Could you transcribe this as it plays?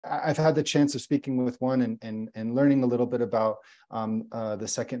I've had the chance of speaking with one and learning a little bit about the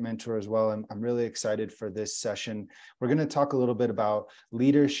second mentor as well. I'm really excited for this session. We're going to talk a little bit about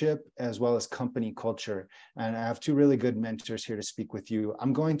leadership as well as company culture. And I have two really good mentors here to speak with you.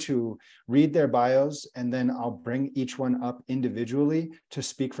 I'm going to read their bios, and then I'll bring each one up individually to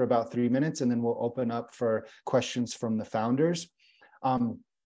speak for about 3 minutes, and then we'll open up for questions from the founders.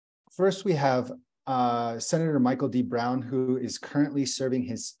 First, we have Senator Michael D. Brown, who is currently serving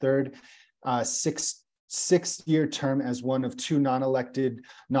his third sixth-year term as one of two elected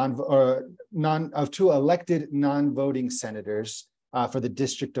non-voting senators for the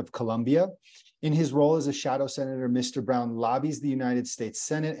District of Columbia. In his role as a shadow senator, Mr. Brown lobbies the United States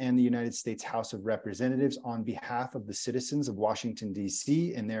Senate and the United States House of Representatives on behalf of the citizens of Washington,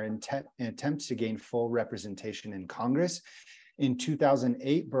 D.C. in their attempts to gain full representation in Congress. In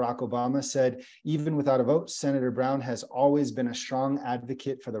 2008, Barack Obama said, even without a vote, Senator Brown has always been a strong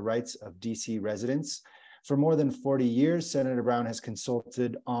advocate for the rights of DC residents. For more than 40 years, Senator Brown has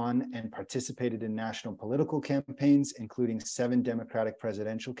consulted on and participated in national political campaigns, including 7 Democratic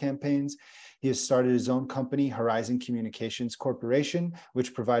presidential campaigns. He has started his own company, Horizon Communications Corporation,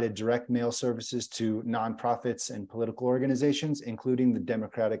 which provided direct mail services to nonprofits and political organizations, including the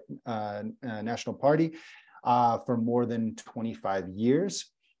Democratic National Party, for more than 25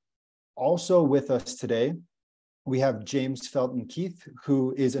 years. Also with us today, we have James Felton Keith,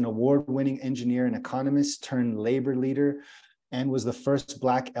 who is an award-winning engineer and economist turned labor leader, and was the first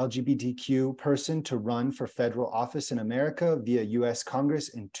Black LGBTQ person to run for federal office in America via US Congress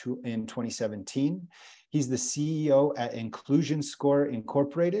in 2017. He's the CEO at Inclusion Score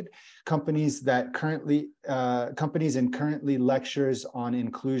Incorporated, companies and currently lectures on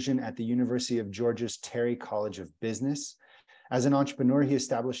inclusion at the University of Georgia's Terry College of Business. As an entrepreneur, he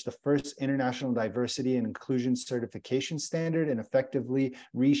established the first international diversity and inclusion certification standard and effectively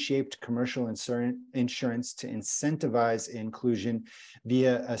reshaped commercial insurance to incentivize inclusion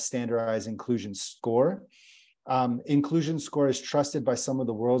via a standardized inclusion score. Inclusion Score is trusted by some of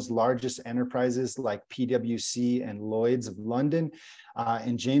the world's largest enterprises like PwC and Lloyd's of London.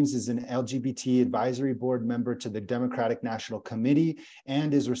 And James is an LGBT advisory board member to the Democratic National Committee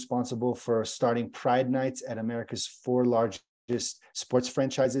and is responsible for starting Pride Nights at America's 4 largest sports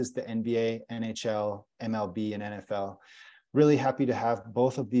franchises, the NBA, NHL, MLB, and NFL. Really happy to have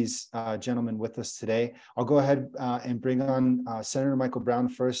both of these gentlemen with us today. I'll go ahead and bring on Senator Michael Brown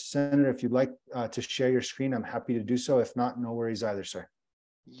first. Senator, if you'd like to share your screen, I'm happy to do so. If not, no worries either, sir.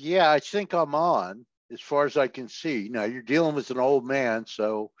 Yeah, I think I'm on as far as I can see. Now, you're dealing with an old man,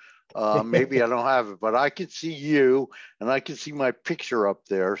 so maybe I don't have it, but I can see you and I can see my picture up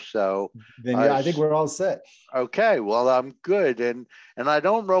there. So then yeah, I think we're all set. Okay, well, I'm good. And I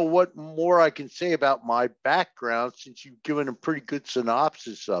don't know what more I can say about my background since you've given a pretty good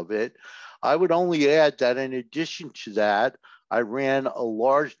synopsis of it. I would only add that in addition to that, I ran a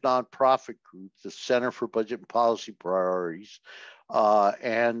large nonprofit group, the Center for Budget and Policy Priorities.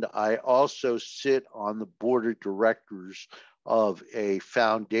 And I also sit on the board of directors of a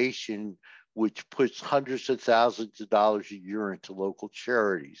foundation which puts hundreds of thousands of dollars a year into local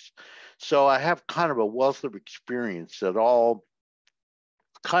charities. So I have kind of a wealth of experience that all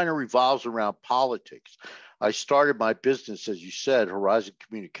kind of revolves around politics. I started my business, as you said, Horizon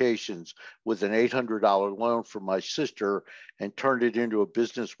Communications, with an $800 loan from my sister and turned it into a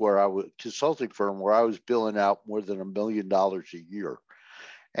business where consulting firm where I was billing out more than $1 million a year.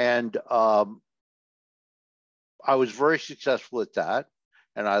 And I was very successful at that,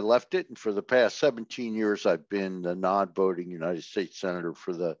 and I left it. And for the past 17 years, I've been the non-voting United States Senator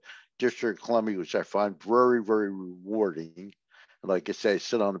for the District of Columbia, which I find very, very rewarding. Like I say, I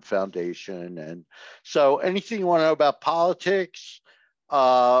sit on the foundation. And so anything you want to know about politics,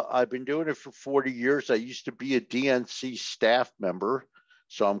 I've been doing it for 40 years. I used to be a DNC staff member.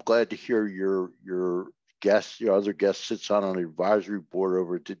 So I'm glad to hear your other guest sits on an advisory board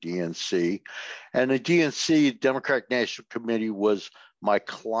over at the DNC. And the DNC, Democratic National Committee, was my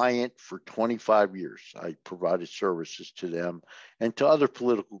client for 25 years. I provided services to them and to other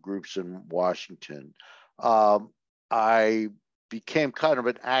political groups in Washington. I became kind of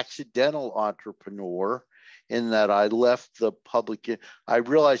an accidental entrepreneur in that I left the I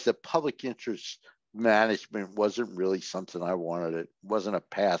realized that public interest management wasn't really something I wanted. It wasn't a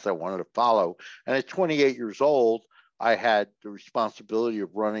path I wanted to follow. And at 28 years old, I had the responsibility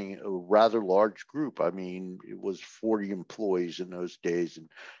of running a rather large group. I mean, it was 40 employees in those days. And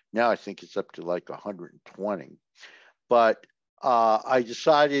now I think it's up to like 120. But I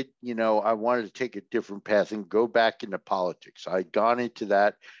decided, I wanted to take a different path and go back into politics. I'd gone into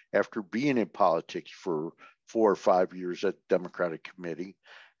that after being in politics for 4 or 5 years at the Democratic Committee.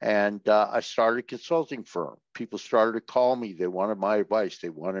 And I started a consulting firm. People started to call me. They wanted my advice. They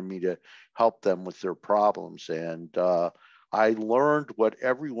wanted me to help them with their problems. And I learned what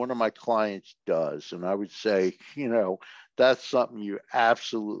every one of my clients does. And I would say, that's something you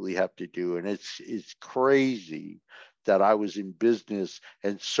absolutely have to do. And it's crazy that I was in business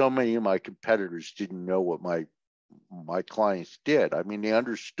and so many of my competitors didn't know what my clients did. I mean, they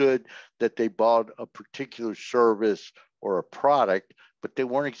understood that they bought a particular service or a product, but they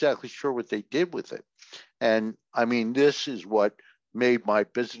weren't exactly sure what they did with it. And I mean, this is what made my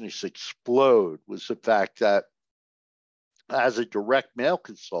business explode, was the fact that as a direct mail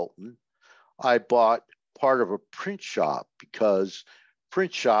consultant, I bought part of a print shop, because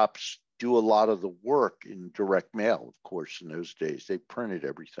print shops do a lot of the work in direct mail. Of course, in those days, they printed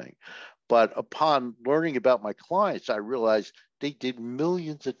everything. But upon learning about my clients, I realized they did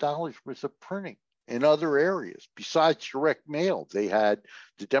millions of dollars worth of printing in other areas besides direct mail. They had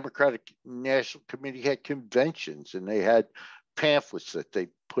the Democratic National Committee had conventions, and they had pamphlets that they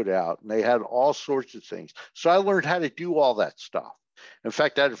put out, and they had all sorts of things. So I learned how to do all that stuff. In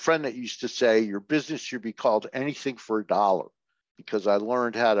fact, I had a friend that used to say, your business should be called anything for $1, because I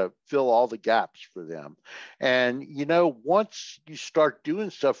learned how to fill all the gaps for them. And, once you start doing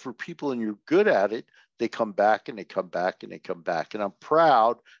stuff for people and you're good at it, they come back and they come back and they come back. And I'm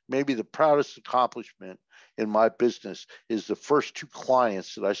proud. Maybe the proudest accomplishment in my business is the first 2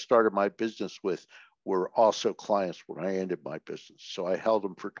 clients that I started my business with were also clients when I ended my business. So I held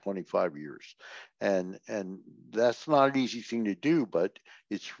them for 25 years. And that's not an easy thing to do, but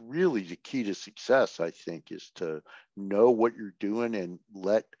it's really the key to success, I think, is to know what you're doing and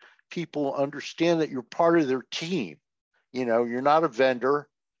let people understand that you're part of their team. You're not a vendor.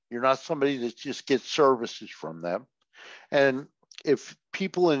 You're not somebody that just gets services from them. And if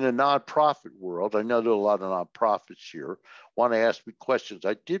people in the nonprofit world, I know there are a lot of nonprofits here, want to ask me questions.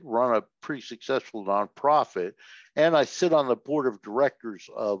 I did run a pretty successful nonprofit, and I sit on the board of directors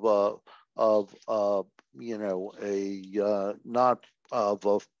of a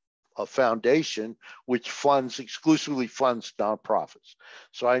foundation which exclusively funds nonprofits.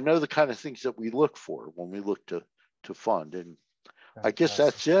 So I know the kind of things that we look for when we look to fund. And I guess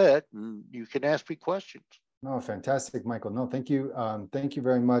that's it. And you can ask me questions. No, fantastic, Michael. No, thank you. Thank you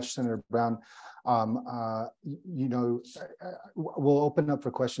very much, Senator Brown. We'll open up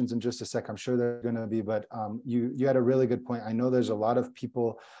for questions in just a sec. I'm sure they're going to be, but you had a really good point. I know there's a lot of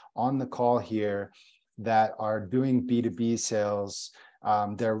people on the call here that are doing B2B sales.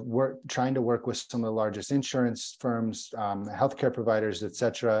 They're trying to work with some of the largest insurance firms, healthcare providers, et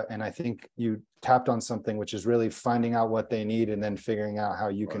cetera. And I think you tapped on something, which is really finding out what they need and then figuring out how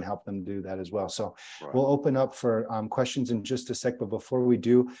you can help them do that as well. So we'll open up for questions in just a sec. But before we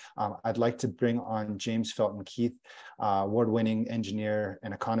do, I'd like to bring on James Felton Keith, award-winning engineer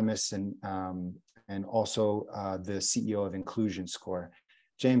and economist, and also the CEO of Inclusion Score.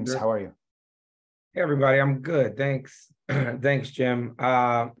 James, how are you? Hey, everybody. I'm good. Thanks. Thanks, Jim.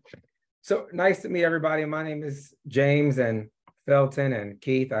 So nice to meet everybody. My name is James and Felton and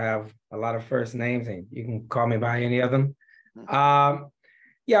Keith. I have a lot of first names, and you can call me by any of them. I've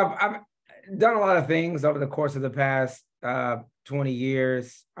done a lot of things over the course of the past 20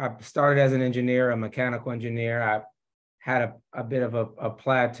 years. I started as an engineer, a mechanical engineer. I had a bit of a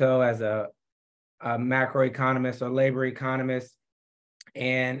plateau as a macroeconomist or labor economist,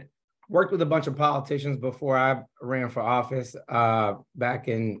 and worked with a bunch of politicians before I ran for office back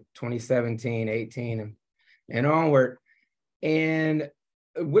in 2017, 18, and onward. And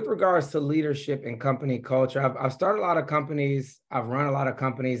with regards to leadership and company culture, I've started a lot of companies. I've run a lot of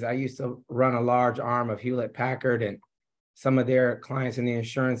companies. I used to run a large arm of Hewlett Packard and some of their clients in the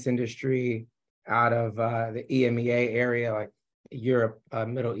insurance industry out of the EMEA area, like Europe,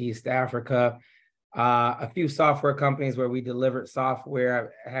 Middle East, Africa. A few software companies where we delivered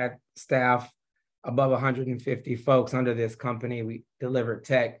software. I had staff above 150 folks under this company. We delivered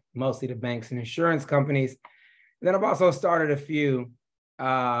tech, mostly to banks and insurance companies. And then I've also started a few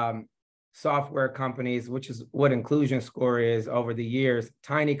software companies, which is what Inclusion Score is over the years.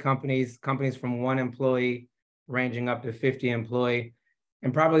 Tiny companies from 1 employee ranging up to 50 employee.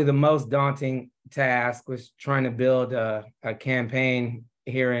 And probably the most daunting task was trying to build a campaign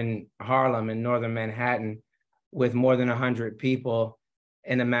here in Harlem, in northern Manhattan, with more than 100 people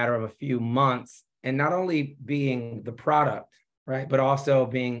in a matter of a few months, and not only being the product, right, but also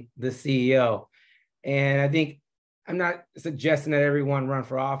being the CEO. And I think I'm not suggesting that everyone run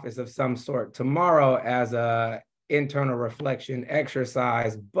for office of some sort tomorrow as a internal reflection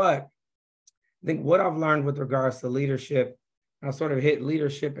exercise, but I think what I've learned with regards to leadership, I'll sort of hit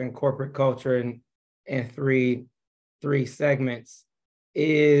leadership and corporate culture in three segments.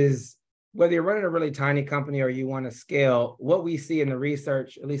 is whether you're running a really tiny company or you want to scale, what we see in the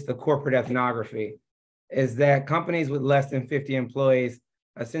research, at least the corporate ethnography, is that companies with less than 50 employees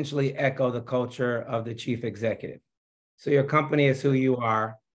essentially echo the culture of the chief executive. So your company is who you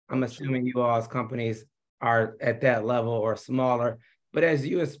are. I'm assuming you all as companies are at that level or smaller. But as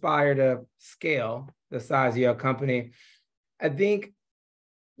you aspire to scale the size of your company, I think,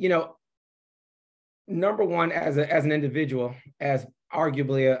 you know, number one, as an individual, as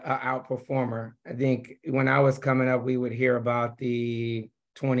arguably a outperformer, I think when I was coming up, we would hear about the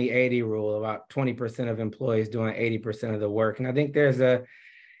 20-80 rule, about 20% of employees doing 80% of the work. And I think there's a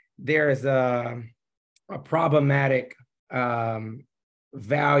problematic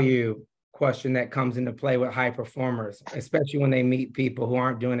value question that comes into play with high performers, especially when they meet people who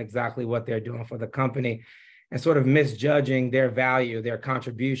aren't doing exactly what they're doing for the company and sort of misjudging their value, their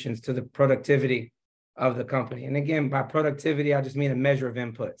contributions to the productivity of the company. And again, by productivity, I just mean a measure of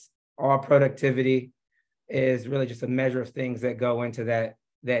inputs. All productivity is really just a measure of things that go into that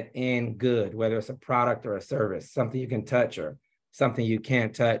end good, whether it's a product or a service, something you can touch or something you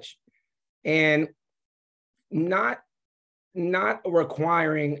can't touch. And not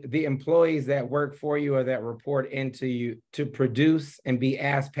requiring the employees that work for you or that report into you to produce and be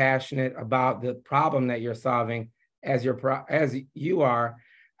as passionate about the problem that you're solving as you are,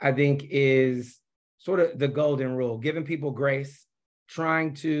 I think is sort of the golden rule. Giving people grace,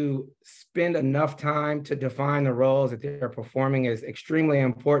 trying to spend enough time to define the roles that they're performing is extremely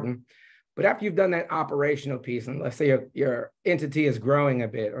important. But after you've done that operational piece, and let's say your entity is growing a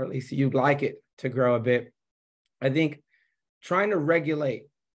bit, or at least you'd like it to grow a bit, I think trying to regulate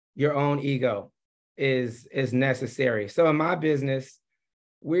your own ego is necessary. So in my business,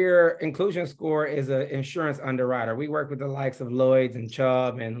 Inclusion Score is an insurance underwriter. We work with the likes of Lloyd's and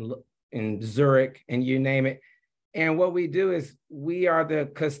Chubb and Zurich and you name it. And what we do is we are the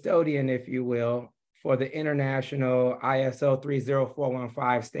custodian, if you will, for the international ISO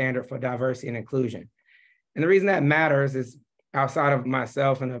 30415 standard for diversity and inclusion. And the reason that matters is outside of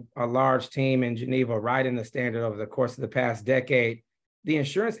myself and a large team in Geneva writing the standard over the course of the past decade, the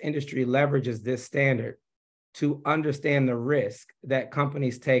insurance industry leverages this standard to understand the risk that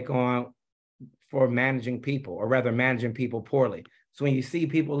companies take on for managing people, or rather managing people poorly. So when you see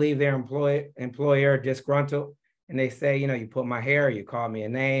people leave their employer disgruntled, and they say, you know, you put my hair, you call me a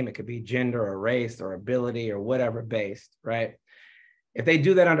name, it could be gender or race or ability or whatever based, right? If they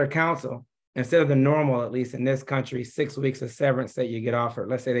do that under counsel, instead of the normal, at least in this country, 6 weeks of severance that you get offered,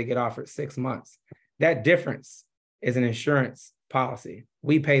 let's say they get offered 6 months, that difference is an insurance policy.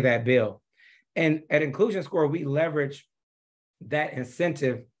 We pay that bill. And at Inclusion Score, we leverage that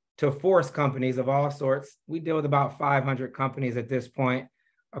incentive to force companies of all sorts. We deal with about 500 companies at this point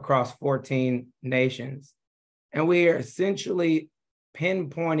across 14 nations. And we are essentially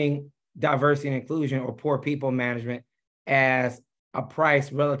pinpointing diversity and inclusion or poor people management as a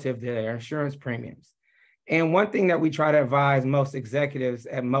price relative to their insurance premiums. And one thing that we try to advise most executives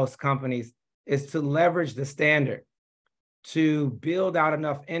at most companies is to leverage the standard to build out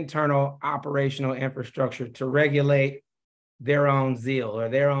enough internal operational infrastructure to regulate their own zeal or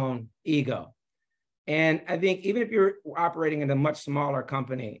their own ego. And I think even if you're operating in a much smaller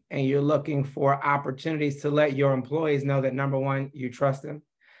company and you're looking for opportunities to let your employees know that, number one, you trust them,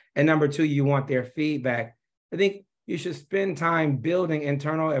 and number two, you want their feedback, I think you should spend time building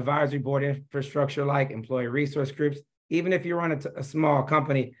internal advisory board infrastructure like employee resource groups, even if you run a small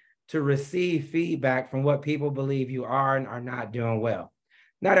company, to receive feedback from what people believe you are and are not doing well.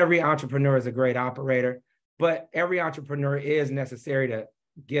 Not every entrepreneur is a great operator, but every entrepreneur is necessary to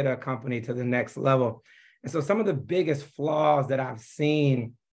get a company to the next level. And so some of the biggest flaws that I've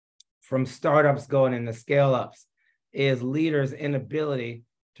seen from startups going into scale-ups is leaders' inability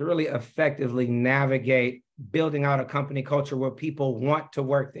to really effectively navigate building out a company culture where people want to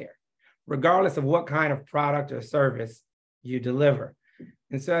work there, regardless of what kind of product or service you deliver.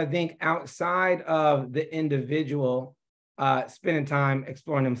 And so I think outside of the individual spending time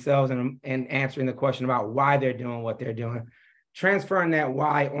exploring themselves and answering the question about why they're doing what they're doing, transferring that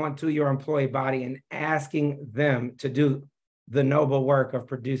why onto your employee body and asking them to do the noble work of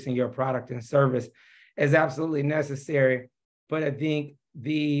producing your product and service is absolutely necessary. But I think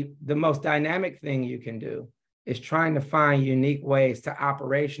the most dynamic thing you can do is trying to find unique ways to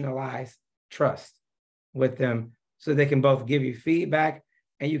operationalize trust with them so they can both give you feedback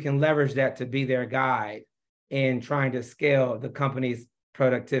and you can leverage that to be their guide in trying to scale the company's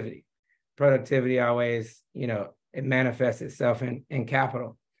productivity. Productivity always, it manifests itself in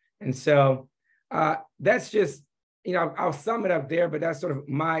capital. And so that's just, I'll sum it up there, but that's sort of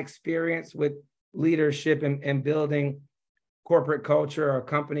my experience with leadership and building corporate culture or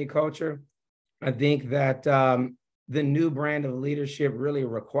company culture. I think that the new brand of leadership really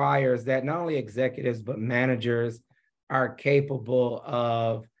requires that not only executives, but managers are capable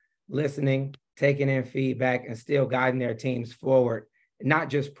of listening, taking in feedback, and still guiding their teams forward, not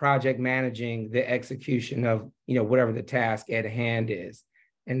just project managing the execution of, whatever the task at hand is.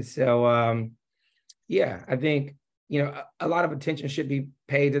 And so, yeah, I think, a lot of attention should be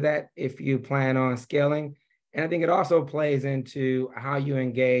paid to that if you plan on scaling. And I think it also plays into how you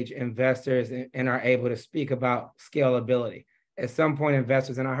engage investors and are able to speak about scalability. At some point,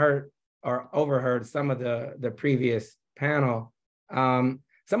 investors, and I heard or overheard some of the previous panel,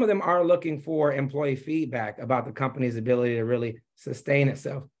 some of them are looking for employee feedback about the company's ability to really sustain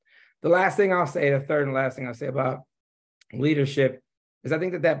itself. The last thing I'll say, the third and last thing I'll say about leadership is I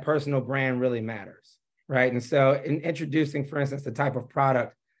think that personal brand really matters, right? And so in introducing, for instance, the type of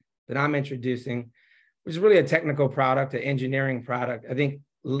product that I'm introducing, which is really a technical product, an engineering product, I think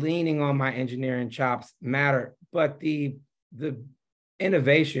leaning on my engineering chops matter, but the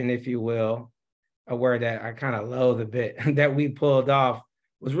innovation, if you will, a word that I kind of loathe a bit, that we pulled off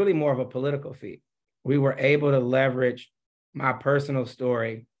was really more of a political feat. We were able to leverage my personal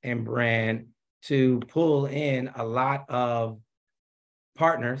story and brand to pull in a lot of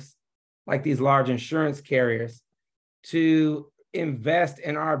partners, like these large insurance carriers, to invest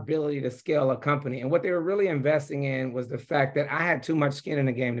in our ability to scale a company. And what they were really investing in was the fact that I had too much skin in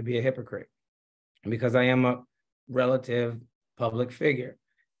the game to be a hypocrite, because I am a relative public figure.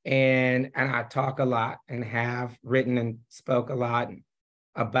 And I talk a lot and have written and spoke a lot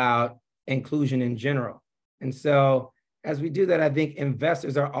about inclusion in general. And so as we do that, I think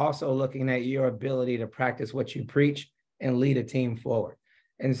investors are also looking at your ability to practice what you preach and lead a team forward.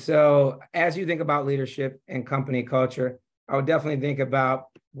 And so as you think about leadership and company culture, I would definitely think about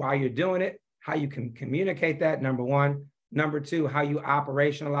why you're doing it, how you can communicate that, number one. Number two, how you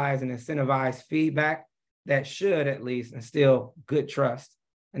operationalize and incentivize feedback that should at least instill good trust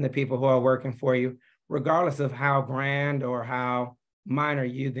in the people who are working for you, regardless of how grand or how minor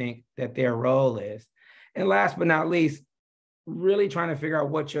you think that their role is. And last but not least, really trying to figure out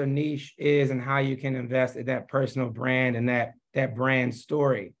what your niche is and how you can invest in that personal brand and that brand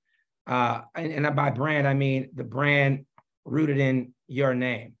story. And by brand, I mean the brand rooted in your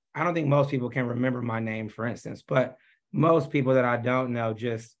name. I don't think most people can remember my name, for instance, but most people that I don't know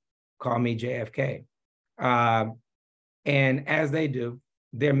just call me JFK. And as they do,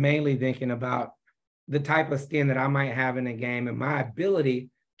 they're mainly thinking about the type of skin that I might have in the game and my ability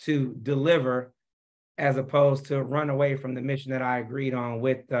to deliver, as opposed to run away from the mission that I agreed on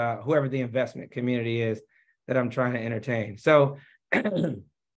with whoever the investment community is that I'm trying to entertain. So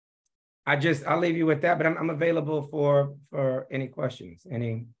I'll leave you with that, but I'm available for any questions,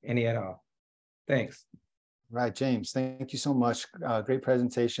 any at all. Thanks. Right, James, thank you so much. Great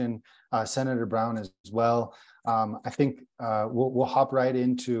presentation. Senator Brown as well. I think we'll hop right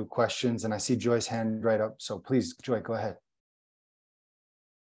into questions, and I see Joy's hand right up. So please, Joy, go ahead.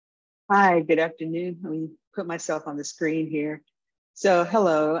 Hi, good afternoon. Let me put myself on the screen here. So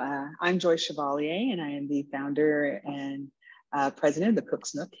hello, I'm Joy Chevalier, and I am the founder and president of the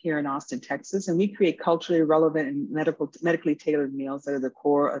Cook's Nook here in Austin, Texas. And we create culturally relevant and medically tailored meals that are the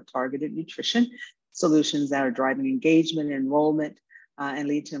core of targeted nutrition solutions that are driving engagement, enrollment, and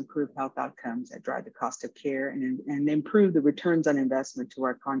lead to improved health outcomes that drive the cost of care and improve the returns on investment to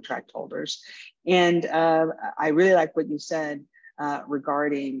our contract holders. And I really like what you said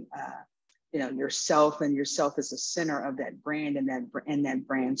regarding yourself, and yourself as the center of that brand and that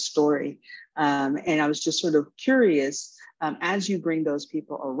brand story. And I was just sort of curious, as you bring those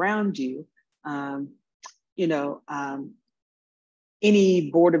people around you, any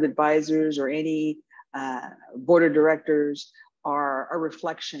board of advisors or any board of directors are a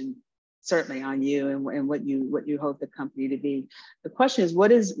reflection certainly on you and what you hope the company to be. The question is, what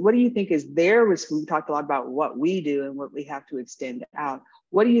do you think is their responsibility? We talked a lot about what we do and what we have to extend out.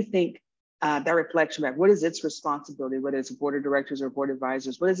 What do you think that reflection back? What is its responsibility, whether it's a board of directors or board of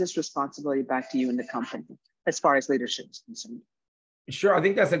advisors? What is its responsibility back to you in the company as far as leadership is concerned? Sure, I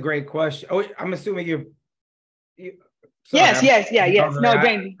think that's a great question. Oh, I'm assuming you sorry, yes. No,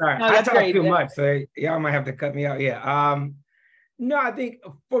 James. No, that's I talk great. Too much, so y'all might have to cut me out. Yeah. No, I think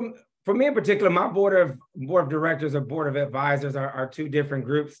for me in particular, my board of directors or board of advisors are two different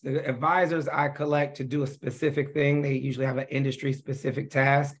groups. The advisors I collect to do a specific thing. They usually have an industry specific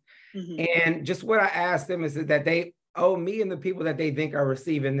task. Mm-hmm. And just what I ask them is that they owe me and the people that they think are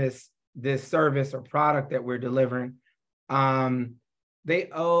receiving this service or product that we're delivering. They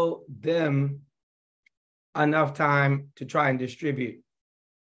owe them enough time to try and distribute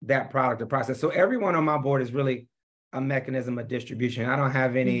that product or process. So everyone on my board is really a mechanism of distribution. I don't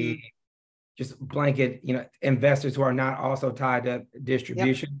have any just blanket, investors who are not also tied to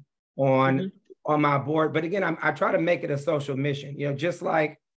distribution on my board. But again, I try to make it a social mission. Just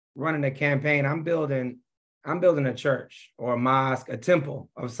like running a campaign, I'm building a church or a mosque, a temple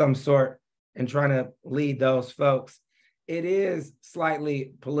of some sort, and trying to lead those folks. It is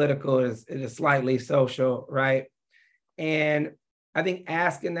slightly political, it is slightly social, right? And I think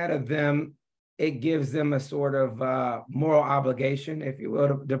asking that of them, it gives them a sort of moral obligation, if you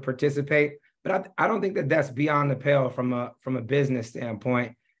will, to participate. But I don't think that that's beyond the pale from a business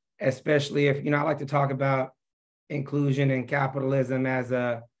standpoint, especially if, I like to talk about inclusion and capitalism as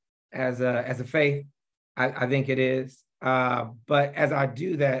a faith. I think it is. But as I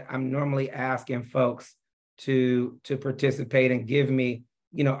do that, I'm normally asking folks to participate and give me,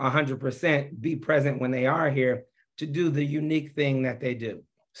 100%, be present when they are here to do the unique thing that they do.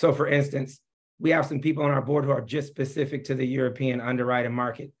 So for instance, we have some people on our board who are just specific to the European underwriting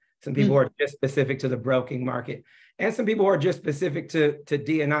market. Some people who are just specific to the broking market, and some people who are just specific to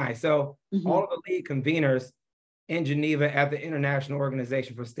D&I. So all of the lead conveners in Geneva at the International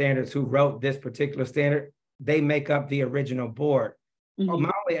Organization for Standards who wrote this particular standard, they make up the original board. Well,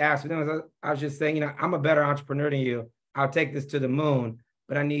 my only ask for them is I was just saying, I'm a better entrepreneur than you. I'll take this to the moon,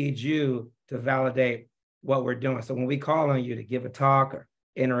 but I need you to validate what we're doing. So when we call on you to give a talk or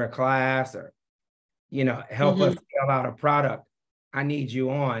enter a class or, help us scale out a product, I need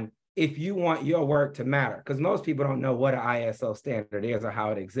you on if you want your work to matter. Because most people don't know what an ISO standard is or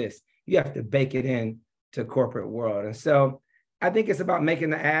how it exists. You have to bake it in to corporate world. And so I think it's about making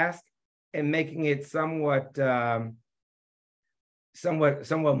the ask and making it somewhat moral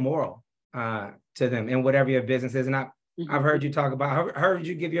to them in whatever your business is. And I've heard you talk about, I've heard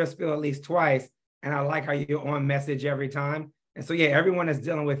you give your spiel at least twice, and I like how you're on message every time. And so, everyone is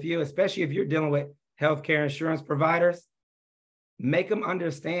dealing with you, especially if you're dealing with healthcare insurance providers, make them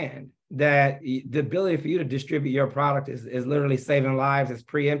understand that the ability for you to distribute your product is literally saving lives, it's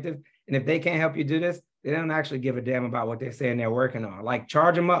preemptive. And if they can't help you do this, they don't actually give a damn about what they're saying they're working on. Like,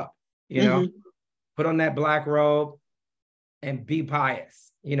 charge them up, put on that black robe and be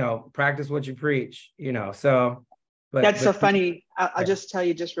pious, practice what you preach, so. That's so funny. I'll just tell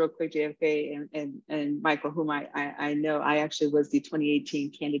you just real quick, JFK and Michael, whom I know, I actually was the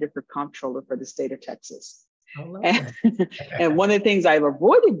 2018 candidate for comptroller for the state of Texas. And one of the things I've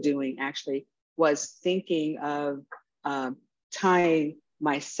avoided doing actually was thinking of tying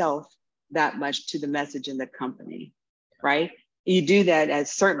myself that much to the message in the company, right? You do that as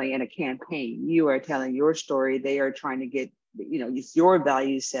certainly in a campaign. You are telling your story. They are trying to get, it's your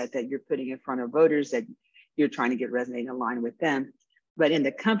value set that you're putting in front of voters that you're trying to get resonate in line with them. But in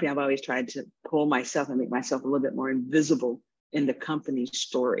the company, I've always tried to pull myself and make myself a little bit more invisible in the company's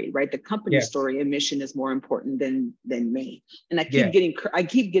story, right? The company's story and mission is more important than me. And I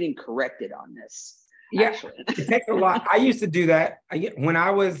keep getting corrected on this. Actually. It takes a lot. I used to do that. When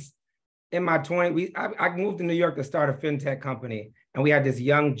I was in my 20s, I moved to New York to start a fintech company. And we had this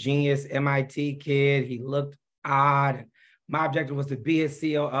young genius MIT kid. He looked odd. My objective was to be his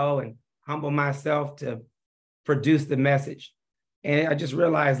COO and humble myself to produce the message. And I just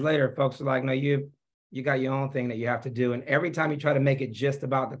realized later, folks were like, no, you got your own thing that you have to do. And every time you try to make it just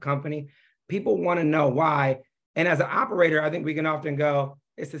about the company, people want to know why. And as an operator, I think we can often go,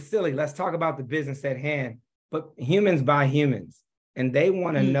 it's a silly, let's talk about the business at hand. But humans buy humans, and they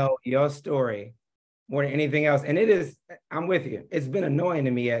want to know your story more than anything else. And I'm with you. It's been annoying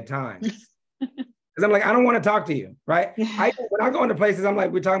to me at times. Because I'm like, I don't want to talk to you, right? When I go into places, I'm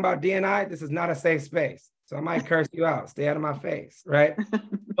like, we're talking about D&I. This is not a safe space. So I might curse you out. Stay out of my face, right?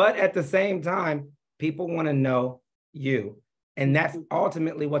 But at the same time, people want to know you. And that's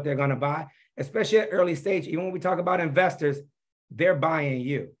ultimately what they're going to buy, especially at early stage. Even when we talk about investors, they're buying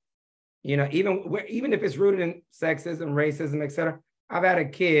you. Even if it's rooted in sexism, racism, et cetera. I've had a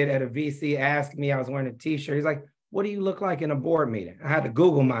kid at a VC ask me, I was wearing a t-shirt. He's like, what do you look like in a board meeting? I had to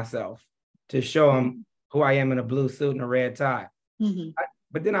Google myself to show him who I am in a blue suit and a red tie.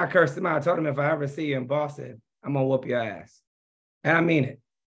 But then I cursed him out. I told him, if I ever see you in Boston, I'm going to whoop your ass. And I mean it.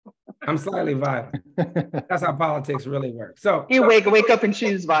 I'm slightly violent. That's how politics really works. So you wake up and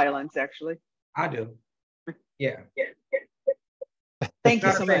choose violence, actually. I do. Yeah. Thank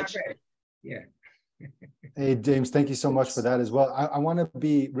you so much. Yeah. Hey, James, thank you so much for that as well. I want to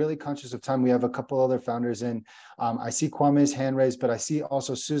be really conscious of time. We have a couple other founders in. I see Kwame's hand raised, but I see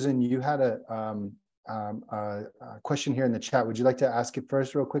also, Susan, you had a question here in the chat. Would you like to ask it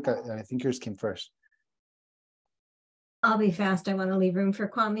first real quick? I think yours came first. I'll be fast. I want to leave room for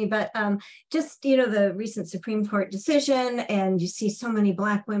Kwame, but just, you know, the recent Supreme Court decision, and you see so many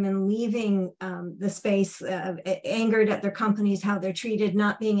Black women leaving the space, angered at their companies, how they're treated,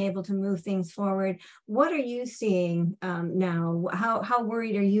 not being able to move things forward. What are you seeing now? How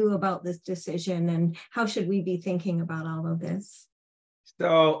worried are you about this decision, and how should we be thinking about all of this?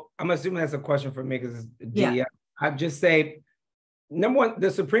 So I'm assuming that's a question for me because yeah. I'd just say, number one,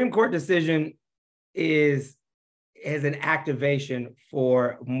 the Supreme Court decision is an activation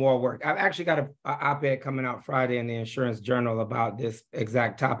for more work. I've actually got an op-ed coming out Friday in the Insurance Journal about this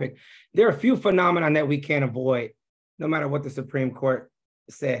exact topic. There are a few phenomena that we can't avoid, no matter what the Supreme Court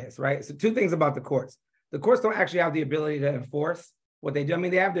says, right? So two things about the courts. The courts don't actually have the ability to enforce what they do. I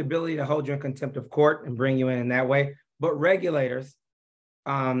mean, they have the ability to hold you in contempt of court and bring you in that way, but regulators,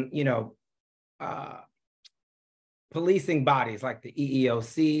 policing bodies like the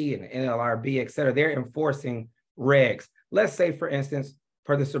EEOC and the NLRB, et cetera, they're enforcing regs. Let's say, for instance,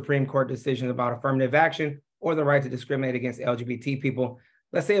 per the Supreme Court decision about affirmative action or the right to discriminate against LGBT people,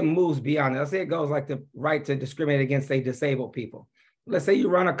 let's say it moves beyond it. Let's say it goes like the right to discriminate against, say, disabled people. Let's say you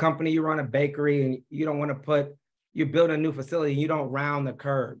run a company, you run a bakery, and you don't want to you build a new facility and you don't round the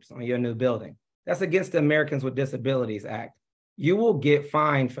curbs on your new building. That's against the Americans with Disabilities Act. You will get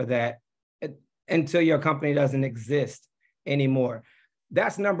fined for that until your company doesn't exist anymore.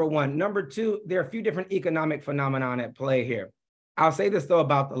 That's number one. Number two, there are a few different economic phenomena at play here. I'll say this, though,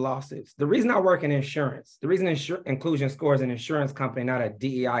 about the lawsuits. The reason I work in insurance, the reason Inclusion Score is an insurance company, not a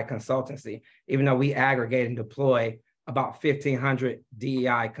DEI consultancy, even though we aggregate and deploy about 1,500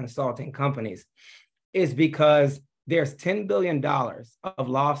 DEI consulting companies, is because there's $10 billion of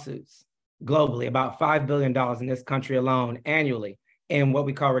lawsuits globally, about $5 billion in this country alone annually, in what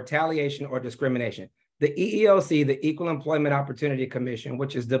we call retaliation or discrimination. The EEOC, the Equal Employment Opportunity Commission,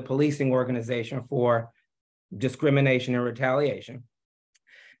 which is the policing organization for discrimination and retaliation,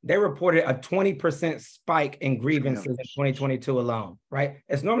 they reported a 20% spike in grievances in 2022 alone, right?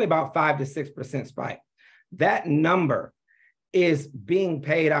 It's normally about 5 to 6% spike. That number is being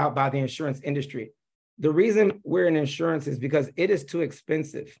paid out by the insurance industry. The reason we're in insurance is because it is too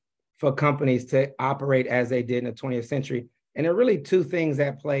expensive for companies to operate as they did in the 20th century. And there are really two things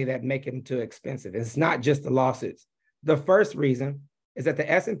at play that make them too expensive. It's not just the lawsuits. The first reason is that the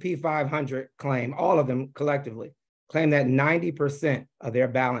S&P 500 claim, all of them collectively, claim that 90% of their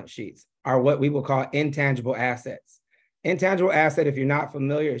balance sheets are what we will call intangible assets. Intangible asset, if you're not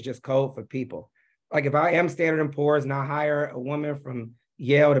familiar, is just code for people. Like if I am Standard & Poor's and I hire a woman from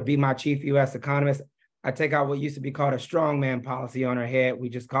Yale to be my chief US economist, I take out what used to be called a strongman policy on her head. We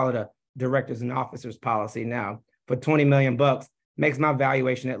just call it a directors and officers policy now. For $20 million, makes my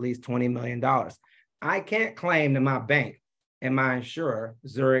valuation at least $20 million. I can't claim to my bank and my insurer,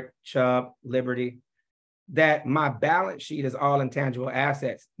 Zurich, Chubb, Liberty, that my balance sheet is all intangible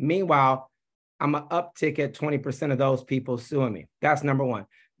assets. Meanwhile, I'm an uptick at 20% of those people suing me. That's number one.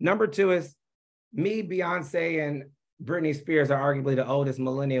 Number two is me, Beyonce, and Britney Spears are arguably the oldest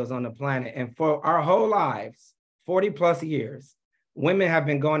millennials on the planet. And for our whole lives, 40 plus years, women have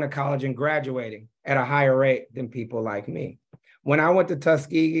been going to college and graduating at a higher rate than people like me. When I went to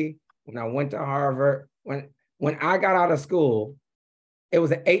Tuskegee, when I went to Harvard, when I got out of school, it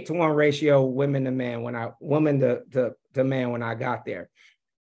was an 8-to-1 ratio women to man woman to man when I got there.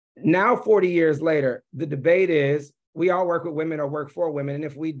 Now, 40 years later, the debate is we all work with women or work for women. And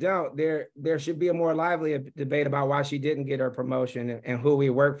if we don't, there should be a more lively debate about why she didn't get her promotion and who we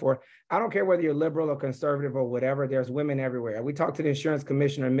work for. I don't care whether you're liberal or conservative or whatever, there's women everywhere. We talked to the insurance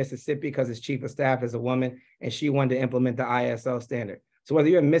commissioner in Mississippi because his chief of staff is a woman and she wanted to implement the ISO standard. So whether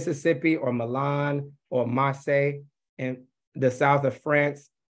you're in Mississippi or Milan or Marseille in the south of France,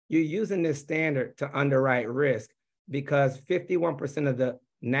 you're using this standard to underwrite risk because 51% of the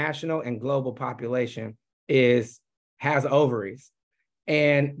national and global population has ovaries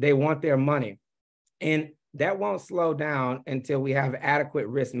and they want their money. And that won't slow down until we have adequate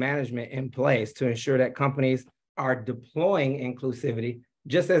risk management in place to ensure that companies are deploying inclusivity,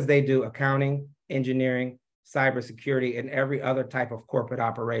 just as they do accounting, engineering, cybersecurity, and every other type of corporate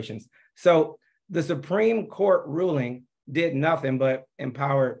operations. So the Supreme Court ruling did nothing but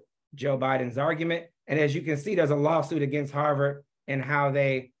empower Joe Biden's argument. And as you can see, there's a lawsuit against Harvard and how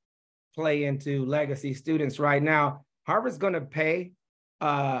they play into legacy students right now. Harvard's going to pay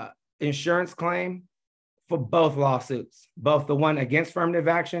insurance claim for both lawsuits, both the one against affirmative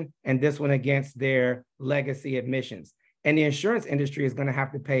action and this one against their legacy admissions. And the insurance industry is going to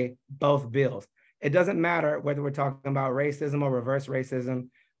have to pay both bills. It doesn't matter whether we're talking about racism or reverse racism,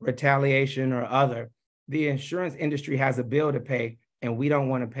 retaliation or other. The insurance industry has a bill to pay and we don't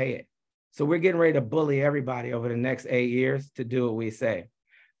want to pay it. So we're getting ready to bully everybody over the next 8 years to do what we say.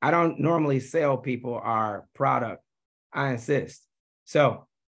 I don't normally sell people our product. I insist. So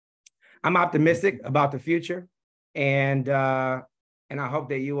I'm optimistic about the future, and I hope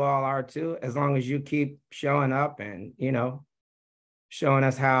that you all are too, as long as you keep showing up and, you know, showing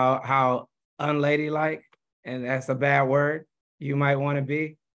us how unladylike, and that's a bad word, you might want to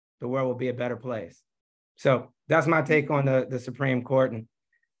be, the world will be a better place. So that's my take on the Supreme Court, and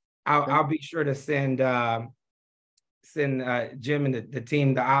I'll be sure to send Jim and the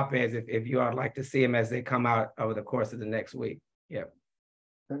team the op-eds if you would like to see them as they come out over the course of the next week. Yeah.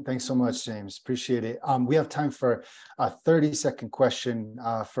 Thanks so much, James. Appreciate it. We have time for a 30-second question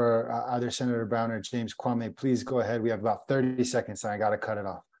for either Senator Brown or James. Kwame, please go ahead. We have about 30 seconds and I got to cut it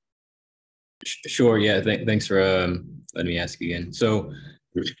off. Sure. Yeah. Thanks for letting me ask again. So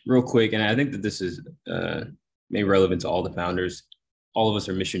real quick, and I think that this is maybe relevant to all the founders. All of us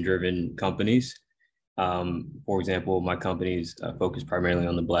are mission-driven companies. For example, my company's focused primarily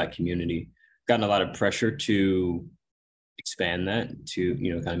on the Black community. Gotten a lot of pressure to expand that to,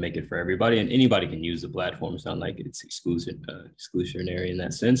 you know, kind of make it for everybody, and anybody can use the platform. It's not like it's exclusionary in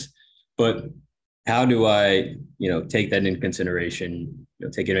that sense. But how do I, you know, take that into consideration, you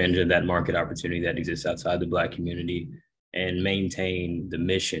know, take advantage of that market opportunity that exists outside the Black community and maintain the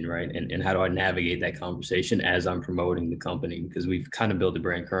mission, right? And how do I navigate that conversation as I'm promoting the company? Because we've kind of built a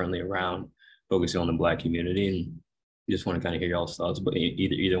brand currently around focusing on the Black community, and just want to kind of hear y'all's thoughts, but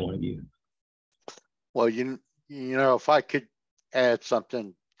either one of you. Well, you know, if I could add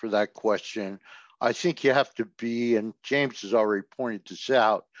something for that question, I think you have to be, and James has already pointed this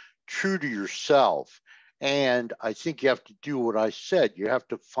out, true to yourself. And I think you have to do what I said. You have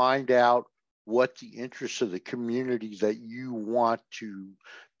to find out what the interests of the community that you want to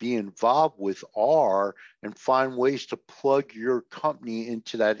be involved with are, and find ways to plug your company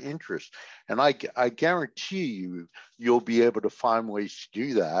into that interest. And I guarantee you, you'll be able to find ways to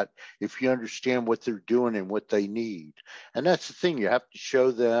do that if you understand what they're doing and what they need. And that's the thing, you have to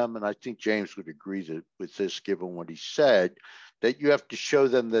show them, and I think James would agree with this given what he said, that you have to show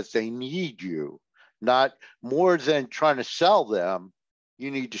them that they need you, not more than trying to sell them.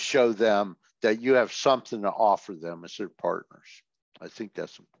 You need to show them that you have something to offer them as their partners. I think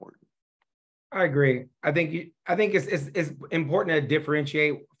that's important. I agree. I think it's important to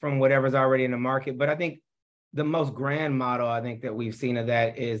differentiate from whatever's already in the market. But I think the most grand model I think that we've seen of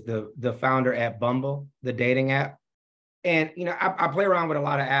that is the founder at Bumble, the dating app. And you know, I play around with a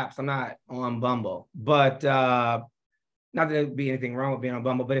lot of apps. I'm not on Bumble, but not that there'd be anything wrong with being on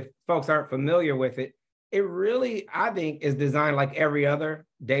Bumble. But if folks aren't familiar with it, it really, I think, is designed like every other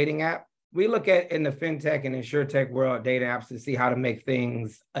dating app. We look at in the fintech and insurtech world data apps to see how to make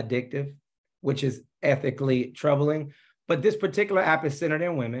things addictive, which is ethically troubling. But this particular app is centered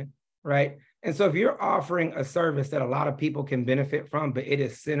in women, right? And so if you're offering a service that a lot of people can benefit from, but it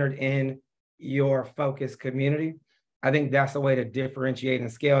is centered in your focused community, I think that's a way to differentiate and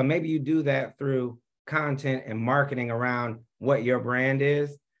scale. And maybe you do that through content and marketing around what your brand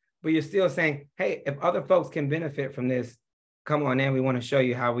is, but you're still saying, hey, if other folks can benefit from this, come on in, we want to show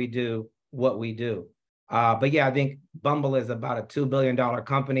you how we do what we do. But yeah, I think Bumble is about a $2 billion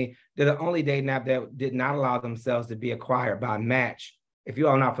company. They're the only dating app that did not allow themselves to be acquired by Match. If you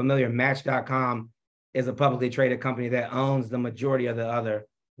all are not familiar, Match.com is a publicly traded company that owns the majority of the other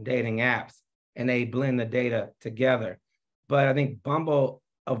dating apps, and they blend the data together. But I think Bumble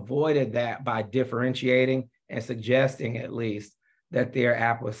avoided that by differentiating and suggesting at least that their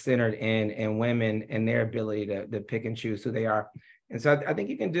app was centered in women and their ability to pick and choose who they are. And so I think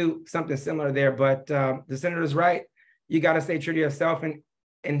you can do something similar there, but the senator's right. You got to stay true to yourself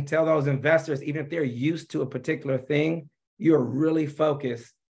and tell those investors, even if they're used to a particular thing, you're really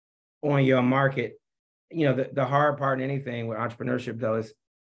focused on your market. You know, the hard part in anything with entrepreneurship, though, is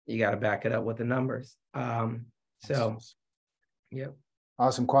you got to back it up with the numbers. So, yeah.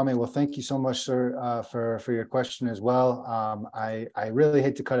 Awesome, Kwame. Well, thank you so much, sir, for your question as well. I really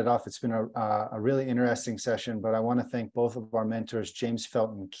hate to cut it off. It's been a really interesting session, but I want to thank both of our mentors, James,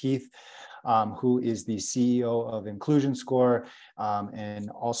 Felton, Keith, who is the CEO of Inclusion Score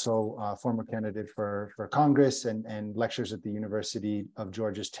and also a former candidate for Congress and lectures at the University of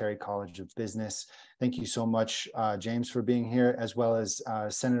Georgia's Terry College of Business. Thank you so much, James, for being here, as well as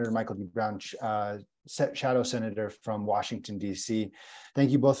Senator Michael D. Brown, Shadow Senator from Washington, D.C.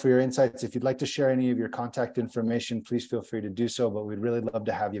 Thank you both for your insights. If you'd like to share any of your contact information, please feel free to do so, but we'd really love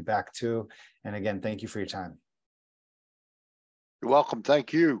to have you back too. And again, thank you for your time. You're welcome.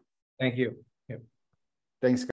 Thank you. Thank you. Yep. Thanks, guys.